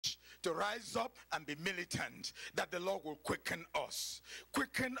to rise up and be militant, that the Lord will quicken us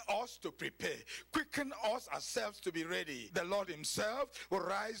to prepare, quicken us ourselves to be ready. The Lord himself will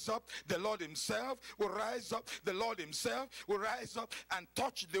rise up, the Lord himself will rise up, the Lord himself will rise up and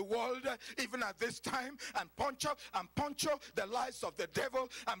touch the world even at this time, and puncture the lies of the devil,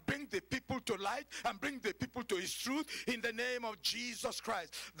 and bring the people to light, and bring the people to his truth in the name of Jesus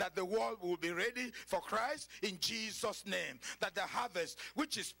Christ, that the world will be ready for Christ in Jesus' name, that the harvest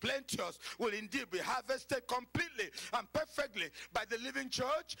which is plenteous will indeed be harvested completely and perfectly by the living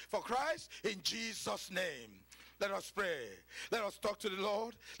church for Christ in Jesus' name. Let us pray. Let us talk to the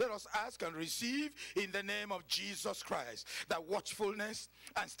Lord. Let us ask and receive in the name of Jesus Christ that watchfulness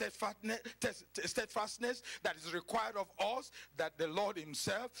and steadfastness that is required of us, that the Lord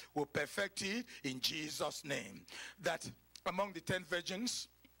himself will perfect it in Jesus' name. That among the 10 virgins,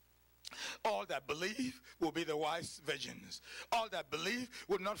 all that believe will be the wise virgins. All that believe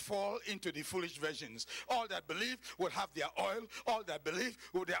will not fall into the foolish virgins. All that believe will have their oil. All that believe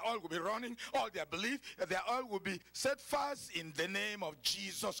their oil will be running. All that believe their oil will be set fast in the name of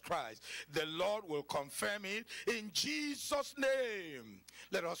Jesus Christ. The Lord will confirm it in Jesus' name.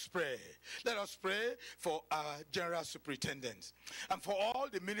 Let us pray. Let us pray for our general superintendents and for all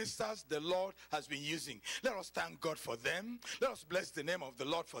the ministers the Lord has been using. Let us thank God for them. Let us bless the name of the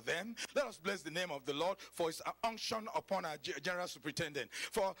Lord for them. Let us bless the name of the Lord for his unction upon our general superintendent,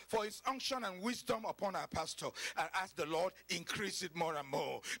 for his unction and wisdom upon our pastor, and ask the Lord increase it more and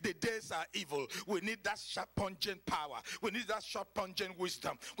more. The days are evil. We need that sharp, pungent power. We need that sharp, pungent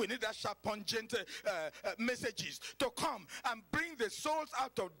wisdom. We need that sharp, pungent messages to come and bring the souls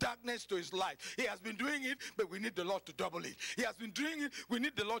out of darkness to his light. He has been doing it, but we need the Lord to double it. He has been doing it. We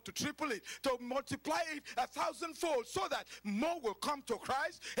need the Lord to triple it, to multiply it 1,000-fold, so that more will come to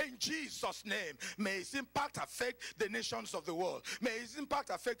Christ in Jesus' name. May his impact affect the nations of the world. May his impact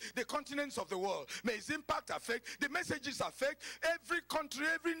affect the continents of the world. May his impact affect the messages, affect every country,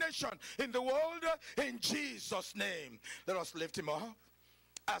 every nation in the world in Jesus' name. Let us lift him up.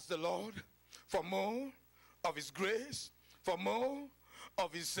 Ask the Lord for more of his grace, for more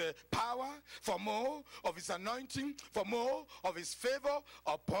of his power, for more of his anointing, for more of his favor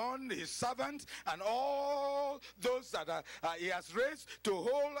upon his servant and all those that he has raised to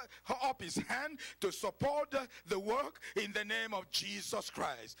hold up his hand to support the work in the name of Jesus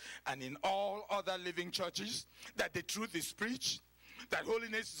Christ. And in all other living churches, that the truth is preached, that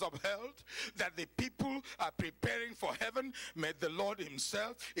holiness is upheld, that the people are preparing for heaven. May the Lord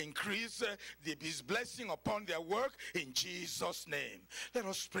himself increase his blessing upon their work in Jesus' name. Let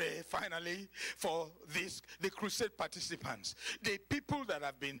us pray finally for the crusade participants, the people that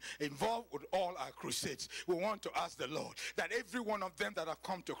have been involved with all our crusades. We want to ask the Lord that every one of them that have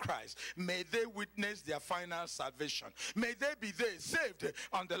come to Christ, may they witness their final salvation. May they be saved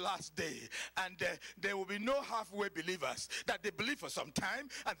on the last day, and there will be no halfway believers, that they believe for some time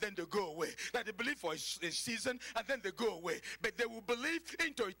and then they go away, that they believe for a season and then they go away, but they will believe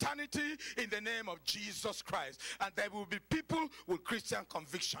into eternity in the name of Jesus Christ. And there will be people with Christian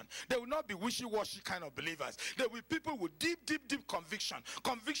conviction. They will not be wishy-washy kind of believers. There will be people with deep conviction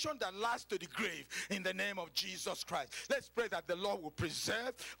that lasts to the grave in the name of Jesus Christ. Let's pray that the Lord will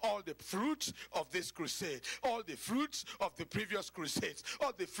preserve all the fruits of this crusade, all the fruits of the previous crusades,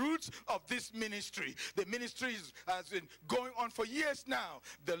 all the fruits of this ministry. The ministry has been going on for years now.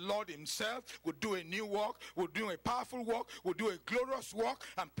 The Lord himself will do a new work, will do a powerful work, will do a glorious work,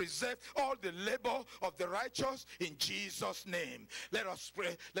 and preserve all the labor of the righteous in Jesus' name. Let us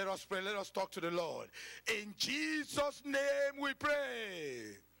pray. Let us pray. Let us talk to the Lord. In Jesus' name we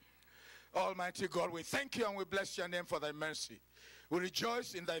pray. Almighty God, we thank you and we bless your name for thy mercy. We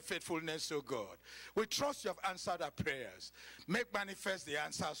rejoice in thy faithfulness, O God. We trust you have answered our prayers. Make manifest the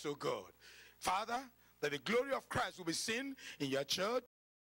answers, O God. Father, that the glory of Christ will be seen in your church,